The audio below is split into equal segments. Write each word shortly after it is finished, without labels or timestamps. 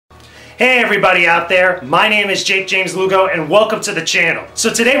Hey everybody out there, my name is Jakejames Lugo and welcome to the channel.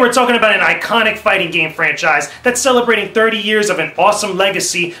 So today we're talking about an iconic fighting game franchise that's celebrating 30 years of an awesome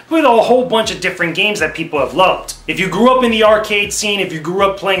legacy with a whole bunch of different games that people have loved. If you grew up in the arcade scene, if you grew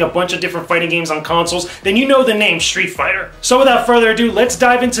up playing a bunch of different fighting games on consoles, then you know the name Street Fighter. So without further ado, let's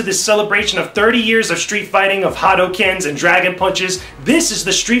dive into this celebration of 30 years of street fighting, of Hadookens and Dragon Punches. This is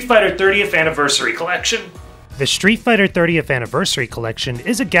the Street Fighter 30th Anniversary Collection. The Street Fighter 30th Anniversary Collection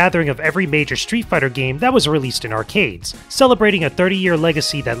is a gathering of every major Street Fighter game that was released in arcades, celebrating a 30-year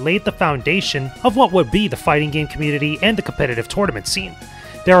legacy that laid the foundation of what would be the fighting game community and the competitive tournament scene.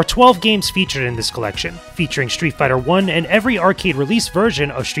 There are 12 games featured in this collection, featuring Street Fighter 1 and every arcade release version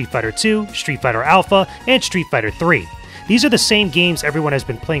of Street Fighter 2, Street Fighter Alpha, and Street Fighter 3. These are the same games everyone has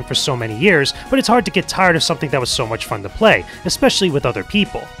been playing for so many years, but it's hard to get tired of something that was so much fun to play, especially with other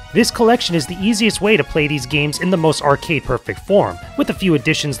people. This collection is the easiest way to play these games in the most arcade-perfect form, with a few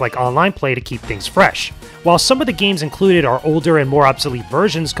additions like online play to keep things fresh. While some of the games included are older and more obsolete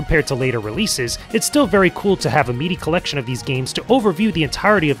versions compared to later releases, it's still very cool to have a meaty collection of these games to overview the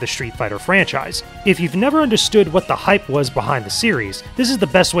entirety of the Street Fighter franchise. If you've never understood what the hype was behind the series, this is the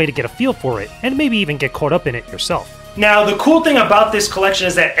best way to get a feel for it, and maybe even get caught up in it yourself. Now, the cool thing about this collection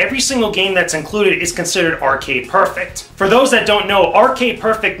is that every single game that's included is considered arcade perfect. For those that don't know, arcade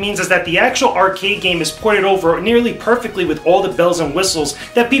perfect means is that the actual arcade game is ported over nearly perfectly with all the bells and whistles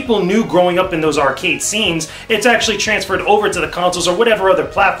that people knew growing up in those arcade scenes. It's actually transferred over to the consoles or whatever other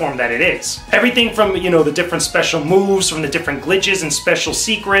platform that it is. Everything from, the different special moves, from the different glitches and special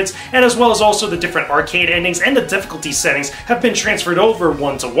secrets, and as well as also the different arcade endings and the difficulty settings have been transferred over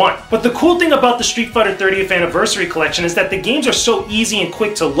one-to-one. But the cool thing about the Street Fighter 30th Anniversary Collection is that the games are so easy and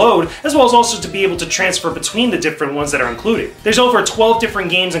quick to load, as well as also to be able to transfer between the different ones that are included. There's over 12 different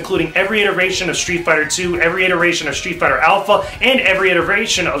games, including every iteration of Street Fighter 2, every iteration of Street Fighter Alpha, and every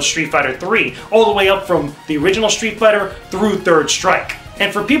iteration of Street Fighter 3, all the way up from the original Street Fighter through Third Strike.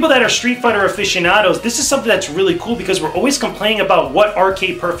 And for people that are Street Fighter aficionados, this is something that's really cool because we're always complaining about what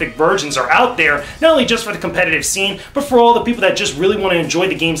arcade-perfect versions are out there, not only just for the competitive scene, but for all the people that just really want to enjoy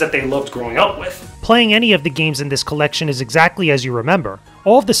the games that they loved growing up with. Playing any of the games in this collection is exactly as you remember.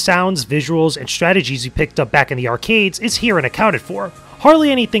 All of the sounds, visuals, and strategies you picked up back in the arcades is here and accounted for.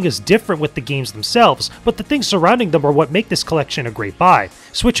 Hardly anything is different with the games themselves, but the things surrounding them are what make this collection a great buy.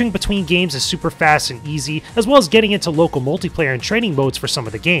 Switching between games is super fast and easy, as well as getting into local multiplayer and training modes for some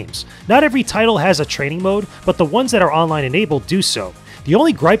of the games. Not every title has a training mode, but the ones that are online enabled do so. The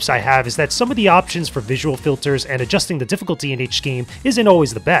only gripes I have is that some of the options for visual filters and adjusting the difficulty in each game isn't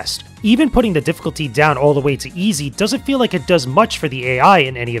always the best. Even putting the difficulty down all the way to easy doesn't feel like it does much for the AI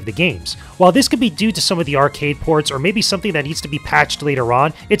in any of the games. While this could be due to some of the arcade ports or maybe something that needs to be patched later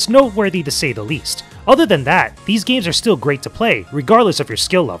on, it's noteworthy to say the least. Other than that, these games are still great to play, regardless of your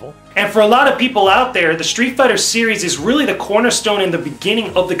skill level. And for a lot of people out there, the Street Fighter series is really the cornerstone in the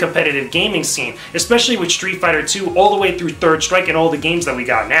beginning of the competitive gaming scene, especially with Street Fighter 2 all the way through Third Strike and all the games that we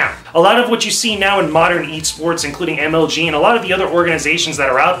got now. A lot of what you see now in modern esports, including MLG and a lot of the other organizations that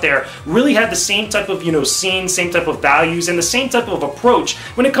are out there, really have the same type of, scene, same type of values, and the same type of approach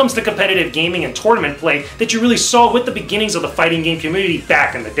when it comes to competitive gaming and tournament play that you really saw with the beginnings of the fighting game community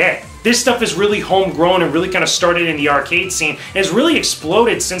back in the day. This stuff is really homegrown and really kind of started in the arcade scene and has really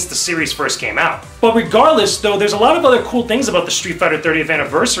exploded since the series first came out. But regardless, though, there's a lot of other cool things about the Street Fighter 30th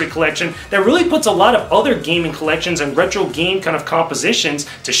Anniversary Collection that really puts a lot of other gaming collections and retro game kind of compositions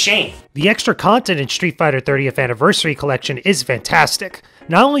to shame. The extra content in Street Fighter 30th Anniversary Collection is fantastic.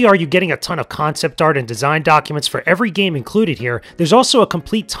 Not only are you getting a ton of concept art and design documents for every game included here, there's also a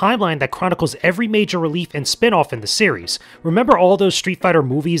complete timeline that chronicles every major release and spin-off in the series. Remember all those Street Fighter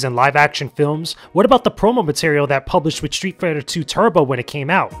movies and live-action films? What about the promo material that published with Street Fighter 2 Turbo when it came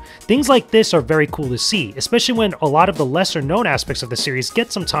out? Things like this are very cool to see, especially when a lot of the lesser-known aspects of the series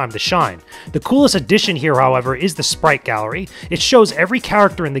get some time to shine. The coolest addition here, however, is the Sprite Gallery. It shows every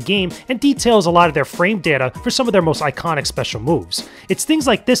character in the game and details a lot of their frame data for some of their most iconic special moves. It's things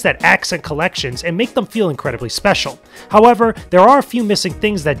like this that accent collections and make them feel incredibly special. However, there are a few missing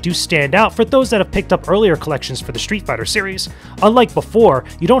things that do stand out for those that have picked up earlier collections for the Street Fighter series. Unlike before,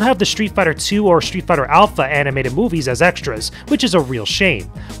 you don't have the Street Fighter 2 or Street Fighter Alpha animated movies as extras, which is a real shame.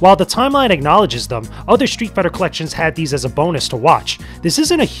 While the timeline acknowledges them, other Street Fighter collections had these as a bonus to watch. This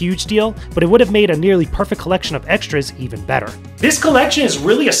isn't a huge deal, but it would have made a nearly perfect collection of extras even better. This collection is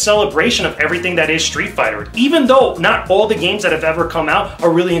really a celebration of everything that is Street Fighter, even though not all the games that have ever come out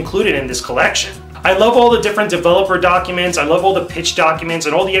are really included in this collection. I love all the different developer documents, I love all the pitch documents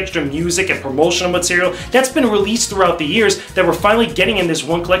and all the extra music and promotional material that's been released throughout the years that we're finally getting in this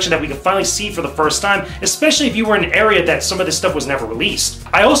one collection that we can finally see for the first time, especially if you were in an area that some of this stuff was never released.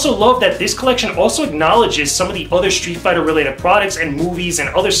 I also love that this collection also acknowledges some of the other Street Fighter related products and movies and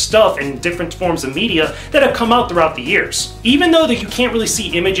other stuff in different forms of media that have come out throughout the years. Even though that you can't really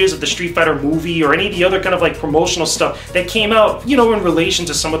see images of the Street Fighter movie or any of the other kind of like promotional stuff that came out, you know, in relation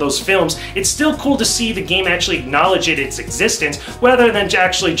to some of those films, it's still cool to see the game actually acknowledge its existence rather than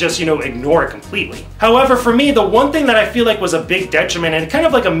actually just, you know, ignore it completely. However, for me, the one thing that I feel like was a big detriment and kind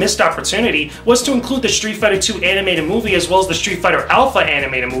of like a missed opportunity was to include the Street Fighter 2 animated movie as well as the Street Fighter Alpha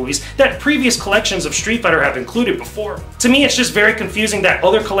animated movies that previous collections of Street Fighter have included before. To me, it's just very confusing that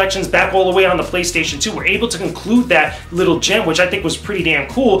other collections back all the way on the PlayStation 2 were able to include that little gem, which I think was pretty damn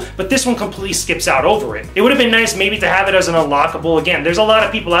cool, but this one completely skips out over it. It would have been nice maybe to have it as an unlockable. Again, there's a lot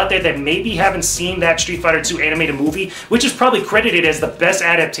of people out there that maybe haven't seen that Street Fighter 2 animated movie, which is probably credited as the best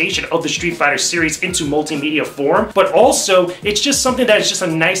adaptation of the Street Fighter series into multimedia form, but also it's just something that is just a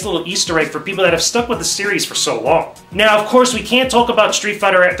nice little Easter egg for people that have stuck with the series for so long. Now, of course, we can't talk about Street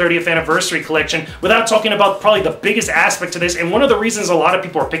Fighter 30th Anniversary Collection without talking about probably the biggest aspect to this, and one of the reasons a lot of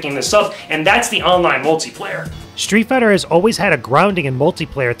people are picking this up, and that's the online multiplayer. Street Fighter has always had a grounding in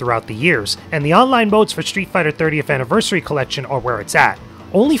multiplayer throughout the years, and the online modes for Street Fighter 30th Anniversary Collection are where it's at.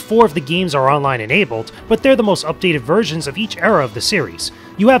 Only 4 of the games are online enabled, but they're the most updated versions of each era of the series.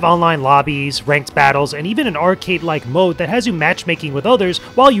 You have online lobbies, ranked battles, and even an arcade-like mode that has you matchmaking with others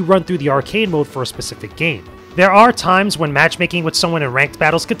while you run through the arcade mode for a specific game. There are times when matchmaking with someone in ranked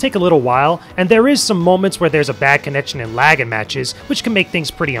battles could take a little while, and there is some moments where there's a bad connection and lag in matches, which can make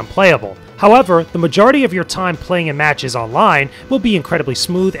things pretty unplayable. However, the majority of your time playing in matches online will be incredibly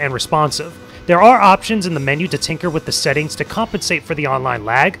smooth and responsive. There are options in the menu to tinker with the settings to compensate for the online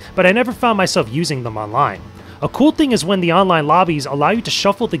lag, but I never found myself using them online. A cool thing is when the online lobbies allow you to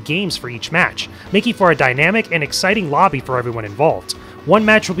shuffle the games for each match, making for a dynamic and exciting lobby for everyone involved. One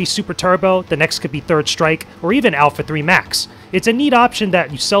match will be Super Turbo, the next could be Third Strike, or even Alpha 3 Max. It's a neat option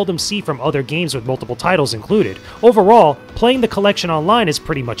that you seldom see from other games with multiple titles included. Overall, playing the collection online is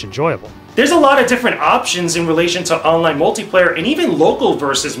pretty much enjoyable. There's a lot of different options in relation to online multiplayer and even local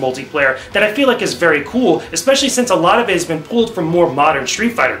versus multiplayer that I feel like is very cool, especially since a lot of it has been pulled from more modern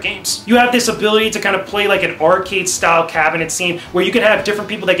Street Fighter games. You have this ability to kind of play like an arcade style cabinet scene where you can have different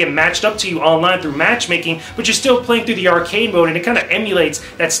people that get matched up to you online through matchmaking, but you're still playing through the arcade mode, and it kind of emulates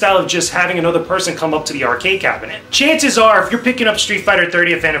that style of just having another person come up to the arcade cabinet. Chances are, if you're picking up Street Fighter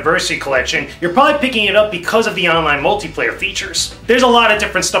 30th Anniversary Collection, you're probably picking it up because of the online multiplayer features. There's a lot of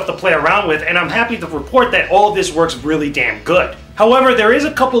different stuff to play around with, and I'm happy to report that all of this works really damn good. However, there is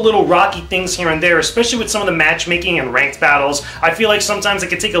a couple little rocky things here and there, especially with some of the matchmaking and ranked battles. I feel like sometimes it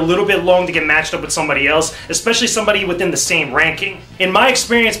can take a little bit long to get matched up with somebody else, especially somebody within the same ranking. In my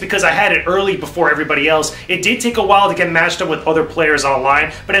experience, because I had it early before everybody else, it did take a while to get matched up with other players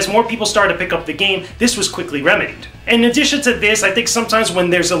online, but as more people started to pick up the game, this was quickly remedied. In addition to this, I think sometimes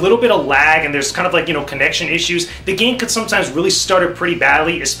when there's a little bit of lag and there's kind of like, you know, connection issues, the game could sometimes really stutter pretty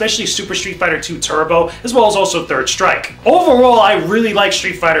badly, especially Super Street Fighter 2 Turbo, as well as also Third Strike. Overall, I really like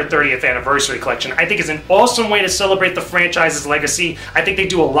Street Fighter 30th Anniversary Collection. I think it's an awesome way to celebrate the franchise's legacy. I think they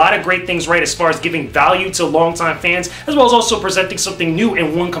do a lot of great things right as far as giving value to longtime fans, as well as also presenting something new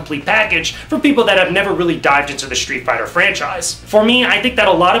in one complete package for people that have never really dived into the Street Fighter franchise. For me, I think that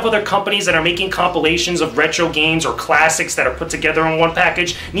a lot of other companies that are making compilations of retro games or classics that are put together in one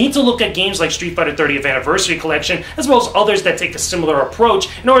package need to look at games like Street Fighter 30th Anniversary Collection, as well as others that take a similar approach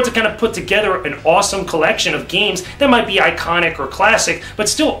in order to kind of put together an awesome collection of games that might be iconic or classic, but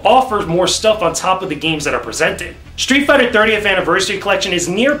still offers more stuff on top of the games that are presented. Street Fighter 30th Anniversary Collection is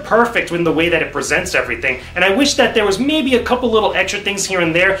near perfect in the way that it presents everything, and I wish that there was maybe a couple little extra things here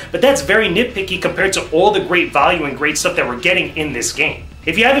and there, but that's very nitpicky compared to all the great value and great stuff that we're getting in this game.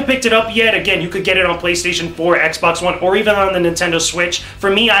 If you haven't picked it up yet, again, you could get it on PlayStation 4, Xbox One, or even on the Nintendo Switch.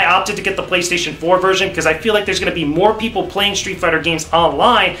 For me, I opted to get the PlayStation 4 version because I feel like there's going to be more people playing Street Fighter games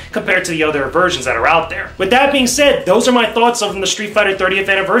online compared to the other versions that are out there. With that being said, those are my thoughts on the Street Fighter 30th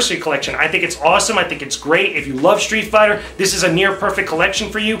Anniversary Collection. I think it's awesome. I think it's great. If you love Street Fighter, this is a near perfect collection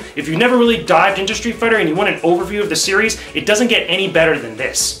for you. If you've never really dived into Street Fighter and you want an overview of the series, it doesn't get any better than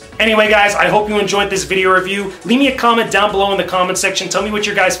this. Anyway guys, I hope you enjoyed this video review. Leave me a comment down below in the comment section. Tell me me what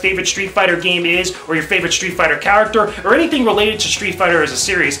your guys' favorite Street Fighter game is, or your favorite Street Fighter character, or anything related to Street Fighter as a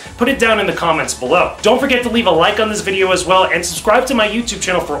series. Put it down in the comments below. Don't forget to leave a like on this video as well, and subscribe to my YouTube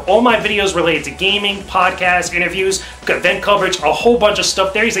channel for all my videos related to gaming, podcasts, interviews, event coverage, a whole bunch of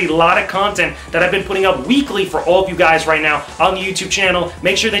stuff. There's a lot of content that I've been putting up weekly for all of you guys right now on the YouTube channel.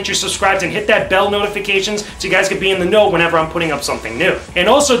 Make sure that you're subscribed and hit that bell notifications so you guys can be in the know whenever I'm putting up something new. And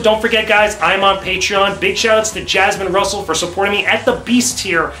also, don't forget guys, I'm on Patreon. Big shoutouts to Jasmine Russell for supporting me at the Beast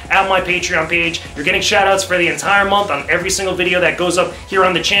tier at my Patreon page. You're getting shoutouts for the entire month on every single video that goes up here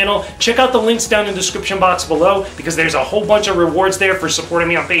on the channel. Check out the links down in the description box below because there's a whole bunch of rewards there for supporting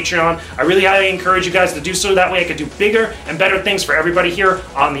me on Patreon. I really highly encourage you guys to do so. That way I can do bigger and better things for everybody here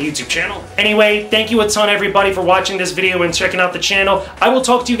on the YouTube channel. Anyway, thank you a ton everybody for watching this video and checking out the channel. I will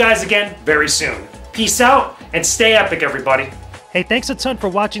talk to you guys again very soon. Peace out and stay epic everybody. Hey, thanks a ton for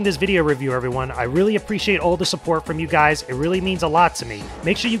watching this video review, everyone. I really appreciate all the support from you guys. It really means a lot to me.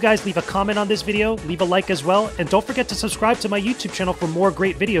 Make sure you guys leave a comment on this video, leave a like as well, and don't forget to subscribe to my YouTube channel for more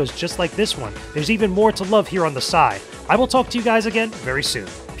great videos just like this one. There's even more to love here on the side. I will talk to you guys again very soon.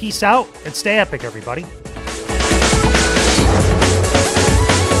 Peace out and stay epic, everybody.